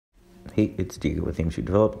Hey, it's Diego with Aim Shoot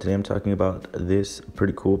Develop. Today I'm talking about this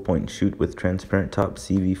pretty cool point and shoot with transparent top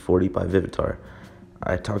CV40 by Vivitar.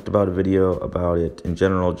 I talked about a video about it in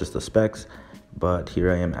general, just the specs, but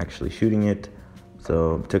here I am actually shooting it.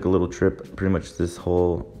 So took a little trip. Pretty much this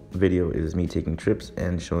whole video is me taking trips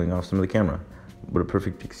and showing off some of the camera. What a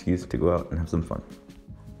perfect excuse to go out and have some fun.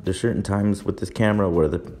 There's certain times with this camera where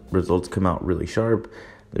the results come out really sharp.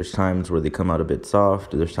 There's times where they come out a bit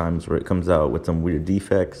soft. There's times where it comes out with some weird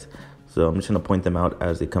defects. So I'm just gonna point them out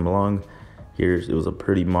as they come along. It was a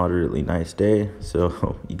pretty moderately nice day,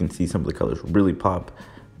 so you can see some of the colors really pop.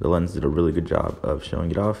 The lens did a really good job of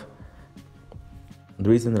showing it off. The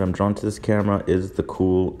reason that I'm drawn to this camera is the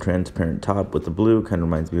cool transparent top with the blue. Kind of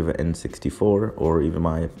reminds me of an N64 or even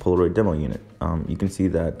my Polaroid demo unit. You can see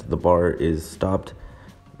that the bar is stopped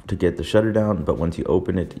to get the shutter down, but once you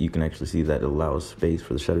open it, you can actually see that it allows space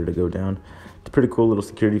for the shutter to go down. It's a pretty cool little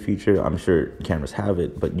security feature. I'm sure cameras have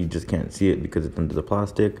it, but you just can't see it because it's under the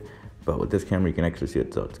plastic. But with this camera, you can actually see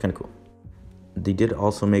it, so it's kind of cool. They did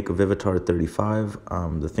also make a Vivitar 35.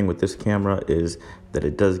 The thing with this camera is that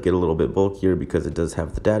it does get a little bit bulkier because it does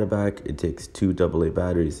have the data back. It takes 2 AA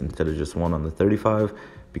batteries instead of just one on the 35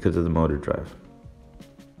 because of the motor drive.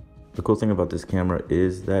 The cool thing about this camera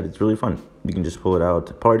is that it's really fun. You can just pull it out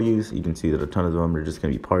to parties. You can see that a ton of them are just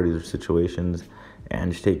going to be parties or situations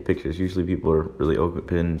and just take pictures. Usually people are really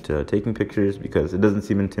open to taking pictures because it doesn't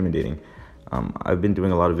seem intimidating. I've been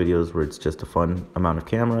doing a lot of videos where it's just a fun amount of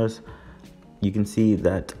cameras. You can see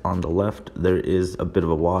that on the left there is a bit of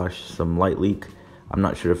a wash, some light leak. I'm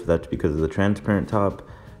not sure if that's because of the transparent top.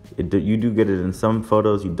 You do get it in some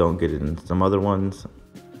photos, you don't get it in some other ones.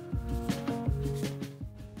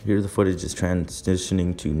 Here the footage is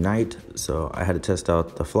transitioning to night, so I had to test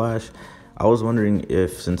out the flash. I was wondering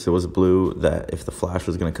if, since it was blue, that if the flash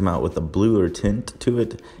was going to come out with a bluer tint to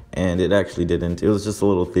it, and it actually didn't. It was just a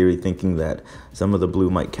little theory thinking that some of the blue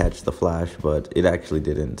might catch the flash, but it actually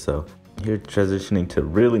didn't. So here transitioning to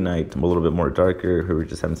really night, a little bit more darker. We were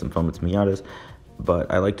just having some fun with Miatas, but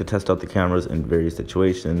I like to test out the cameras in various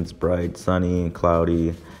situations: bright, sunny,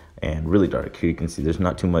 cloudy, and really dark. Here you can see there's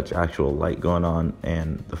not too much actual light going on,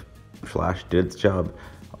 and the flash did its job.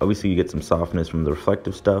 Obviously you get some softness from the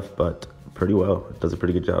reflective stuff, but pretty well, it does a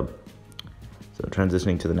pretty good job. So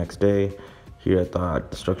transitioning to the next day, here I thought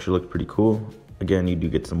the structure looked pretty cool. Again, you do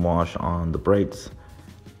get some wash on the brights,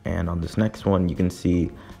 and on this next one you can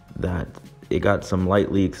see that it got some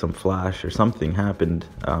light leak, some flash or something happened.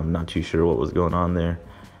 Not too sure what was going on there,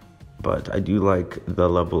 but I do like the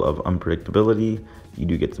level of unpredictability. You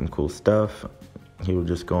do get some cool stuff. Here we're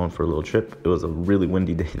just going for a little trip. It was a really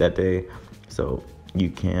windy day that day, so you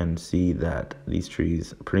can see that these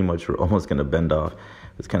trees pretty much were almost gonna bend off.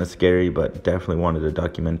 It's kind of scary, but definitely wanted to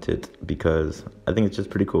document it because I think it's just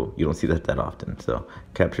pretty cool. You don't see that often, so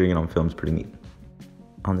capturing it on film is pretty neat.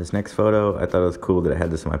 On this next photo, I thought it was cool that I had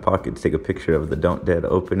this in my pocket to take a picture of the Don't Dead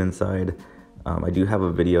open inside. I do have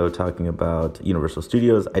a video talking about Universal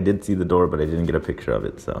Studios. I did see the door, but I didn't get a picture of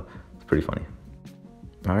it, so it's pretty funny.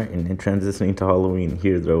 All right, and then transitioning to Halloween,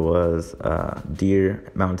 here there was a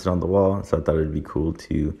deer mounted on the wall, so I thought it'd be cool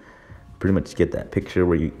to pretty much get that picture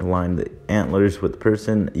where you align the antlers with the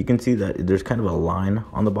person. You can see that there's kind of a line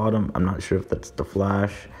on the bottom. I'm not sure if that's the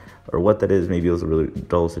flash or what that is. Maybe it was a really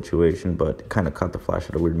dull situation, but it kind of caught the flash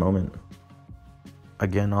at a weird moment.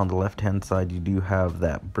 Again, on the left-hand side, you do have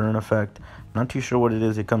that burn effect. I'm not too sure what it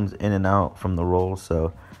is. It comes in and out from the roll,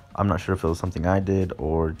 so I'm not sure if it was something I did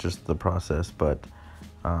or just the process, but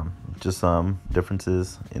just some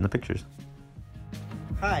differences in the pictures.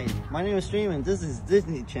 Hi, my name is Stream and this is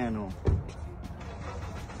Disney Channel.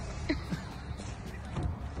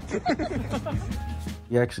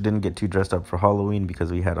 We actually didn't get too dressed up for Halloween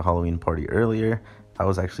because we had a Halloween party earlier. I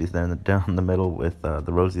was actually there down the middle with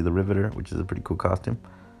the Rosie the Riveter, which is a pretty cool costume.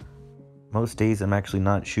 Most days I'm actually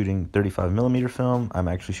not shooting 35mm film, I'm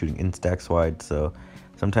actually shooting Instax wide, so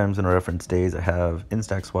sometimes in reference days I have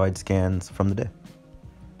Instax wide scans from the day.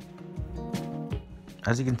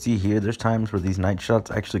 As you can see here, there's times where these night shots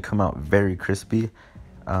actually come out very crispy.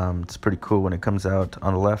 It's pretty cool when it comes out.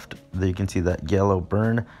 On the left, there you can see that yellow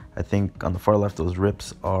burn. I think on the far left, those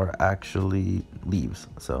rips are actually leaves.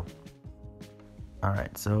 So, all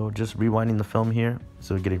right, so just rewinding the film here.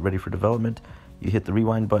 So getting ready for development. You hit the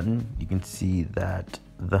rewind button. You can see that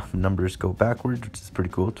the numbers go backwards, which is pretty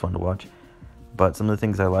cool. It's fun to watch. But some of the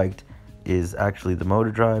things I liked is actually the motor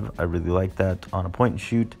drive. I really like that on a point and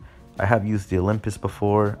shoot. I have used the Olympus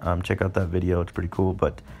before. Check out that video, it's pretty cool.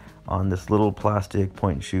 But on this little plastic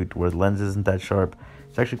point and shoot where the lens isn't that sharp,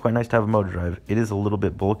 it's actually quite nice to have a motor drive. It is a little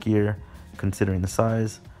bit bulkier considering the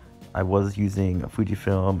size. I was using a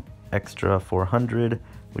Fujifilm Extra 400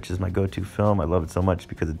 which is my go-to film. I love it so much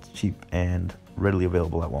because it's cheap and readily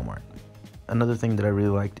available at Walmart. Another thing that I really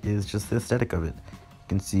liked is just the aesthetic of it. You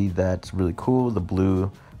can see that's really cool. The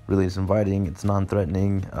blue really is inviting. It's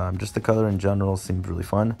non-threatening. Just the color in general seems really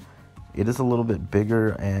fun. It is a little bit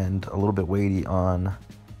bigger and a little bit weighty on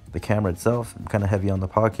the camera itself, kind of heavy on the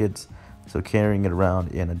pockets, so carrying it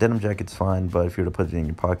around in a denim jacket's fine, but if you were to put it in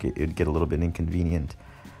your pocket, it'd get a little bit inconvenient.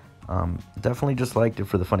 Definitely just liked it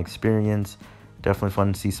for the fun experience. Definitely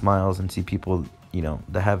fun to see smiles and see people, you know,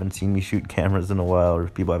 that haven't seen me shoot cameras in a while, or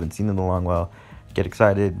people I haven't seen in a long while, get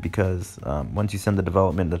excited, because once you send the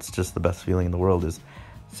development, that's just the best feeling in the world, is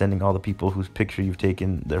sending all the people whose picture you've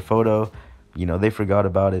taken their photo. You know, they forgot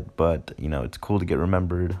about it, but, you know, it's cool to get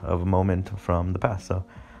remembered of a moment from the past, so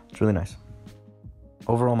it's really nice.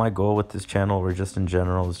 Overall, my goal with this channel, or just in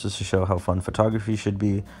general, is just to show how fun photography should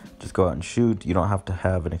be. Just go out and shoot. You don't have to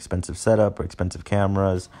have an expensive setup or expensive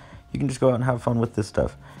cameras. You can just go out and have fun with this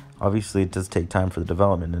stuff. Obviously, it does take time for the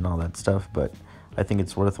development and all that stuff, but I think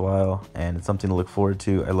it's worthwhile and it's something to look forward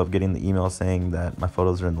to. I love getting the email saying that my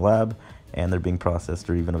photos are in the lab and they're being processed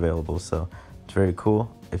or even available, so it's very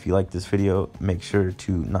cool. If you like this video, make sure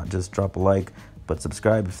to not just drop a like, but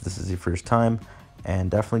subscribe if this is your first time.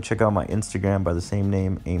 And definitely check out my Instagram by the same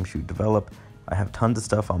name, Aim Shoot Develop. I have tons of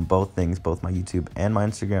stuff on both things, both my YouTube and my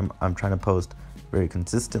Instagram. I'm trying to post very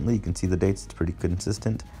consistently. You can see the dates, it's pretty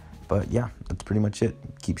consistent. But yeah, that's pretty much it.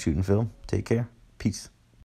 Keep shooting film. Take care. Peace.